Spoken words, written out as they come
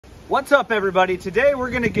What's up, everybody? Today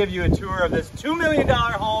we're going to give you a tour of this $2 million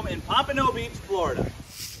home in Pompano Beach, Florida.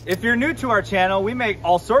 If you're new to our channel, we make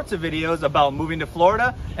all sorts of videos about moving to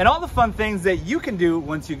Florida and all the fun things that you can do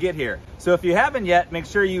once you get here. So if you haven't yet, make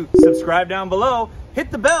sure you subscribe down below, hit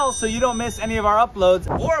the bell so you don't miss any of our uploads,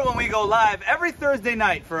 or when we go live every Thursday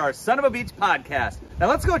night for our Son of a Beach podcast. Now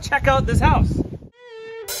let's go check out this house.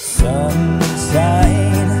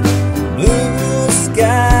 Sunshine, blue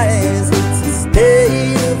skies, it's a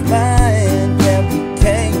state of mind that we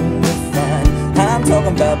came to find. I'm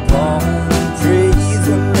talking about palm trees,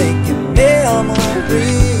 we're making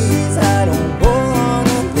memories. I don't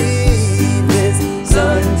wanna leave this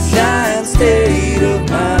sunshine state of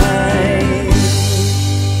mind.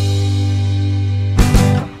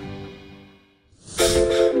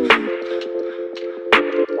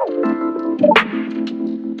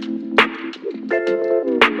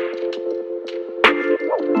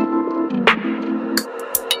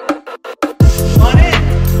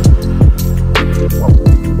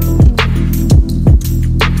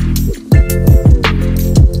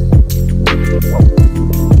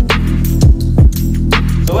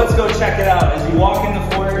 Check it out. As you walk in the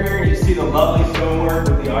foyer here, you see the lovely stonework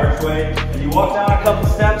with the archway. And you walk down a couple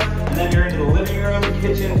steps, and then you're into the living room,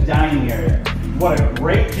 kitchen, dining area. What a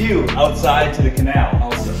great view outside to the canal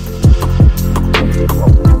also.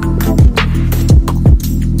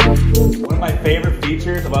 One of my favorite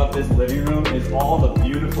features about this living room is all the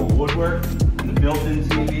beautiful woodwork and the built-in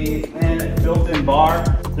TV and built-in bar.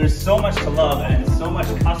 There's so much to love and so much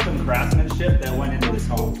custom craftsmanship that went into this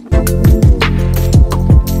home.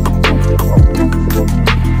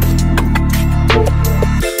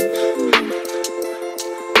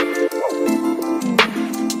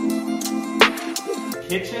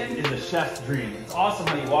 Kitchen is a chef's dream. It's awesome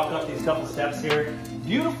when you walk up these couple steps here.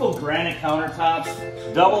 Beautiful granite countertops,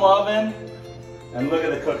 double oven, and look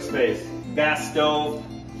at the cook space. Gas stove.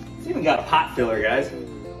 It's even got a pot filler, guys.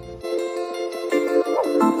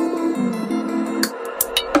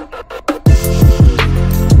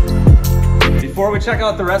 Before we check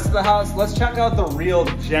out the rest of the house, let's check out the real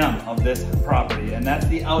gem of this property, and that's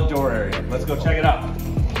the outdoor area. Let's go check it out.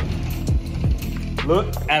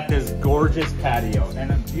 Look at this gorgeous patio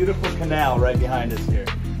and a beautiful canal right behind us here.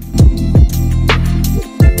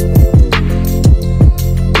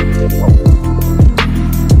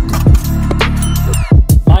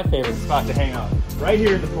 My favorite spot to hang out, right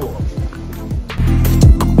here in the pool.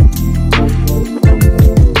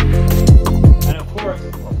 And of course,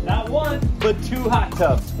 not one, but two hot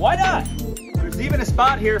tubs. Why not? There's even a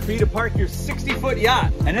spot here for you to park your 60-foot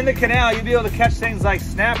yacht. And in the canal, you'll be able to catch things like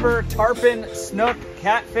snapper, tarpon, snook,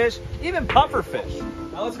 catfish, even pufferfish.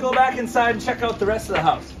 Now let's go back inside and check out the rest of the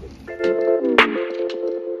house.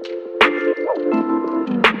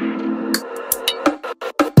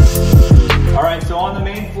 All right, so on the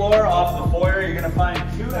main floor off the foyer, you're gonna find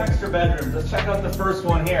two extra bedrooms. Let's check out the first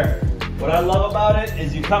one here. What I love about it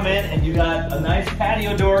is you come in and you got a nice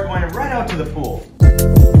patio door going right out to the pool.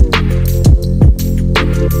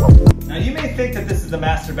 Now you may think that this is the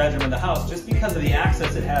master bedroom in the house just because of the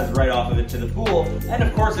access it has right off of it to the pool, and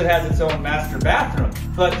of course it has its own master bathroom.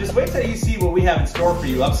 But just wait till you see what we have in store for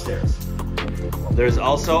you upstairs. There's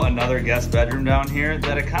also another guest bedroom down here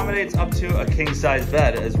that accommodates up to a king-size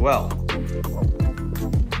bed as well.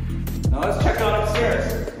 Now let's check out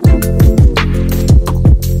upstairs.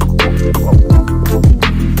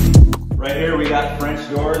 Right here we got French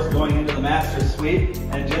doors going into the master suite,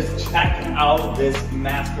 and just check out this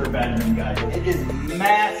master bedroom, guys. It is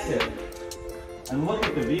massive. And look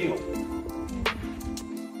at the view.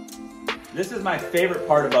 This is my favorite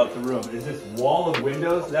part about the room, is this wall of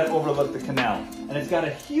windows that overlook the canal. And it's got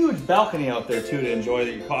a huge balcony out there too to enjoy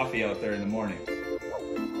your coffee out there in the morning.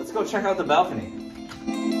 Let's go check out the balcony.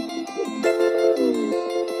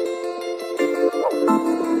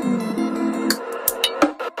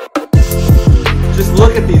 Just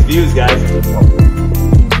look at these views, guys.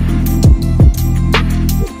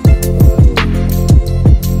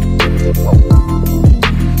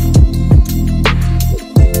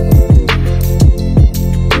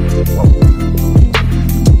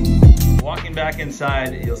 Walking back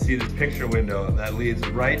inside, you'll see this picture window that leads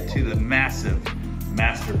right to the massive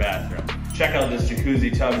master bathroom. Check out this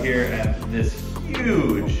jacuzzi tub here and this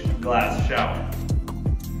huge glass shower.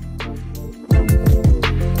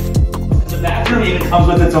 The bathroom even comes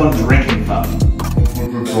with its own drinking fountain.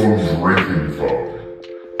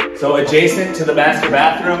 So adjacent to the master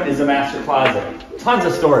bathroom is a master closet. Tons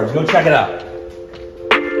of storage. Go check it out.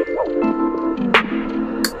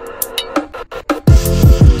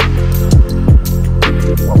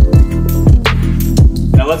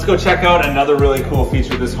 go check out another really cool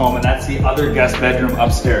feature of this home, and that's the other guest bedroom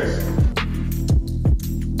upstairs.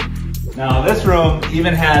 Now this room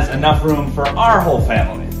even has enough room for our whole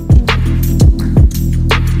family.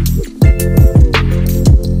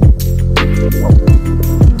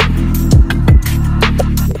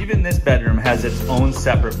 Even this bedroom has its own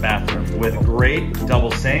separate bathroom with great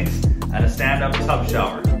double sinks and a stand-up tub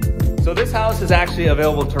shower. So this house is actually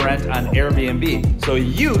available to rent on Airbnb, so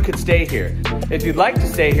you could stay here. If you'd like to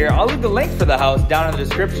stay here, I'll leave the link for the house down in the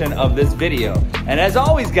description of this video. And as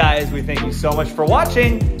always, guys, we thank you so much for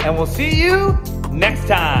watching, and we'll see you next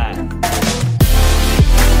time.